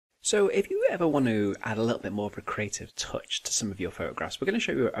So if you ever want to add a little bit more of a creative touch to some of your photographs, we're going to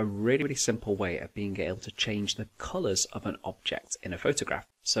show you a really simple way of being able to change the colors of an object in a photograph.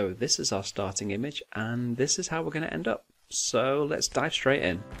 So this is our starting image and this is how we're going to end up. So let's dive straight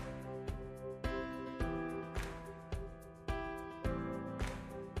in.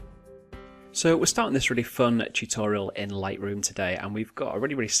 So we're starting this really fun tutorial in Lightroom today, and we've got a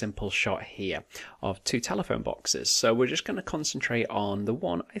really simple shot here of two telephone boxes. So we're just going to concentrate on the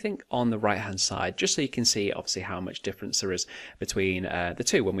one, I think, on the right hand side, just so you can see obviously how much difference there is between the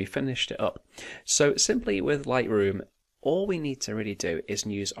two when we finished it up. So simply with Lightroom, all we need to really do is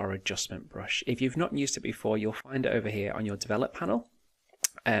use our adjustment brush. If you've not used it before, you'll find it over here on your develop panel.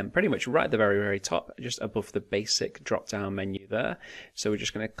 Pretty much right at the very top, just above the basic drop down menu there. So we're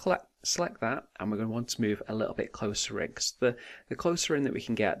just going to select that, and we're going to want to move a little bit closer in, because the closer in that we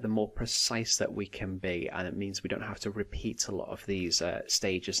can get, the more precise that we can be, and it means we don't have to repeat a lot of these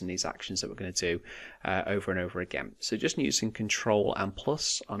stages and these actions that we're going to do over and over again. So just using Control and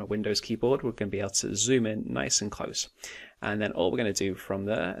Plus on a Windows keyboard, we're going to be able to zoom in nice and close, and then all we're going to do from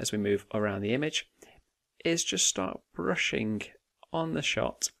there as we move around the image is just start brushing on the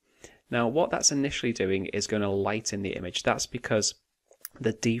shot. Now what that's initially doing is going to lighten the image. That's because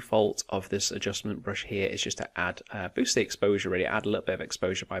the default of this adjustment brush here is just to add boost the exposure, really add a little bit of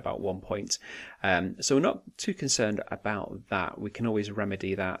exposure by about 1 point. So we're not too concerned about that. We can always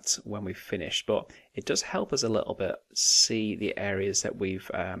remedy that when we've finished, but it does help us a little bit see the areas that we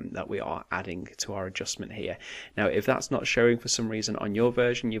are adding to our adjustment here. Now if that's not showing for some reason on your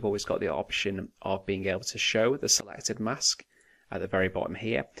version, you've always got the option of being able to show the selected mask at the very bottom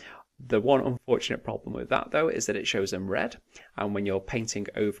here. The one unfortunate problem with that though is that it shows in red, and when you're painting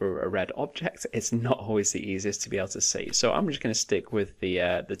over a red object, it's not always the easiest to be able to see. So I'm just going to stick with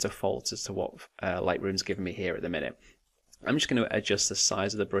the default as to what Lightroom's given me here at the minute. I'm just going to adjust the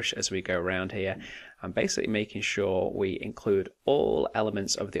size of the brush as we go around here, and basically making sure we include all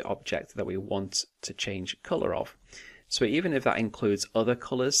elements of the object that we want to change color of. So even if that includes other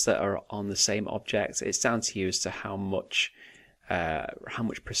colors that are on the same object, it's down to you as to how much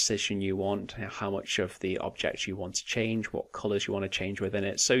precision you want, how much of the object you want to change, what colors you want to change within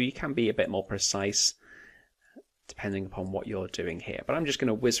it. So you can be a bit more precise depending upon what you're doing here. But I'm just going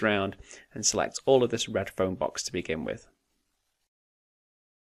to whiz around and select all of this red phone box to begin with.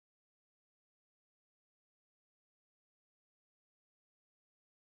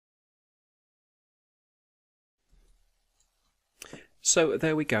 So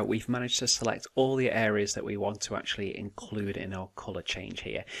there we go, we've managed to select all the areas that we want to actually include in our colour change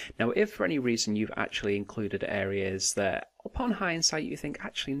here. Now if for any reason you've actually included areas that upon hindsight you think,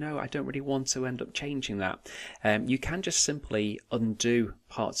 actually no, I don't really want to end up changing that, you can just simply undo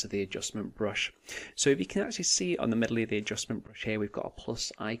parts of the adjustment brush. So if you can actually see on the middle of the adjustment brush here, we've got a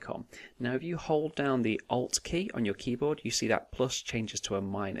plus icon. Now if you hold down the Alt key on your keyboard, you see that plus changes to a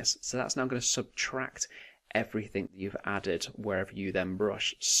minus. So that's now going to subtract everything that you've added wherever you then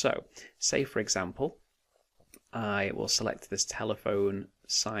brush. So say for example I will select this telephone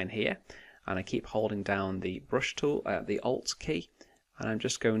sign here, and I keep holding down the brush tool, the Alt key, and I'm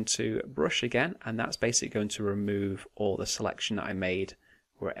just going to brush again, and that's basically going to remove all the selection that I made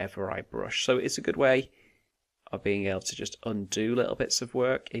wherever I brush. So it's a good way of being able to just undo little bits of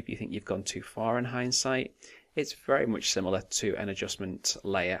work if you think you've gone too far in hindsight. It's very much similar to an adjustment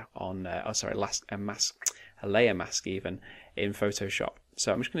layer on, a layer mask even in Photoshop.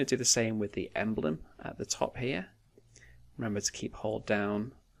 So I'm just going to do the same with the emblem at the top here. Remember to keep hold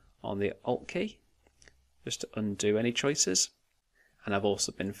down on the Alt key just to undo any choices. And I've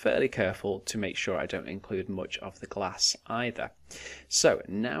also been fairly careful to make sure I don't include much of the glass either. So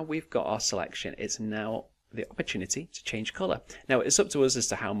now we've got our selection. It's now the opportunity to change color. Now it's up to us as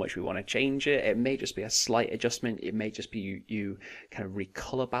to how much we want to change it. It may just be a slight adjustment. It may just be you kind of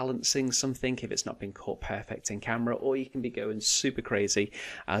recolor balancing something if it's not been caught perfect in camera, or you can be going super crazy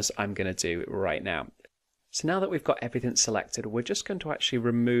as I'm going to do right now. So now that we've got everything selected, we're just going to actually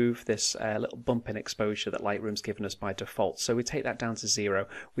remove this little bump in exposure that Lightroom's given us by default. So we take that down to 0.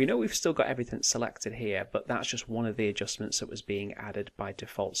 We know we've still got everything selected here, but that's just one of the adjustments that was being added by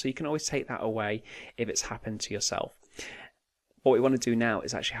default. So you can always take that away if it's happened to yourself. What we want to do now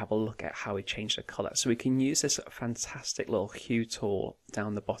is actually have a look at how we change the color. So we can use this fantastic little hue tool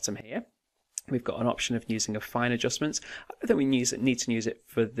down the bottom here. We've got an option of using a fine adjustment. I don't think we need to use it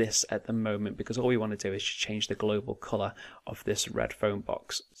for this at the moment, because all we want to do is just change the global color of this red phone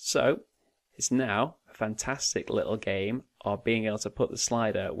box. So it's now a fantastic little game of being able to put the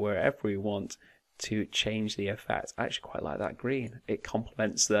slider wherever we want to change the effect. I actually quite like that green. It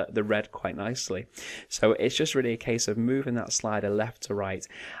complements the red quite nicely. So it's just really a case of moving that slider left to right,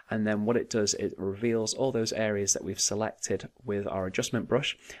 and then what it does, it reveals all those areas that we've selected with our adjustment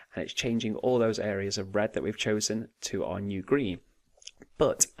brush, and it's changing all those areas of red that we've chosen to our new green.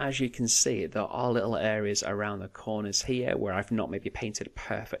 But as you can see, there are little areas around the corners here where I've not maybe painted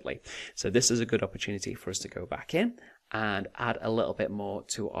perfectly. So this is a good opportunity for us to go back in and add a little bit more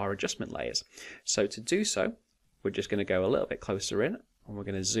to our adjustment layers. So to do so, we're just going to go a little bit closer in, and we're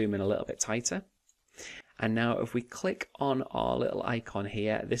going to zoom in a little bit tighter. And now if we click on our little icon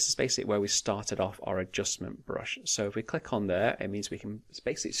here, this is basically where we started off our adjustment brush. So if we click on there, it means we can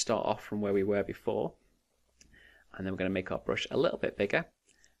basically start off from where we were before. And then we're going to make our brush a little bit bigger.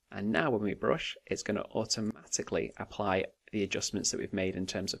 And now when we brush, it's going to automatically apply the adjustments that we've made in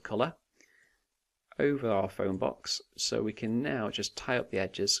terms of colour over our phone box. So we can now just tie up the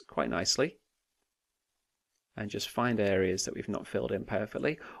edges quite nicely and just find areas that we've not filled in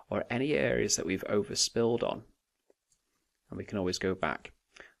perfectly, or any areas that we've overspilled on. And we can always go back.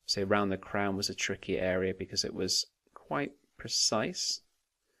 Say around the crown was a tricky area because it was quite precise.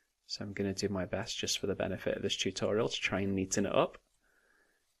 So I'm going to do my best just for the benefit of this tutorial to try and neaten it up.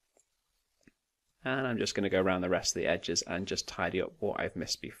 And I'm just going to go around the rest of the edges and just tidy up what I've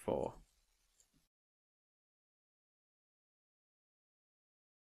missed before.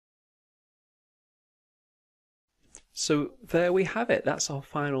 So there we have it. That's our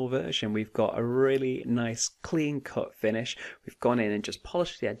final version. We've got a really nice clean cut finish. We've gone in and just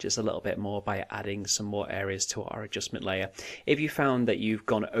polished the edges a little bit more by adding some more areas to our adjustment layer. If you found that you've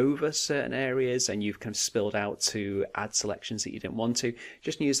gone over certain areas and you've kind of spilled out to add selections that you didn't want to,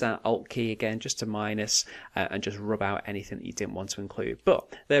 just use that Alt key again just to minus and just rub out anything that you didn't want to include.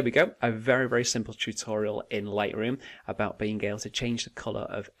 But there we go. A very, very simple tutorial in Lightroom about being able to change the color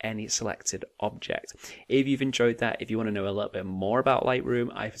of any selected object. If you've enjoyed that, if you want to know a little bit more about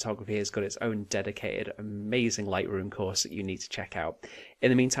Lightroom, iPhotography has got its own dedicated, amazing Lightroom course that you need to check out. In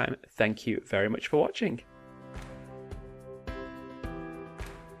the meantime, thank you very much for watching.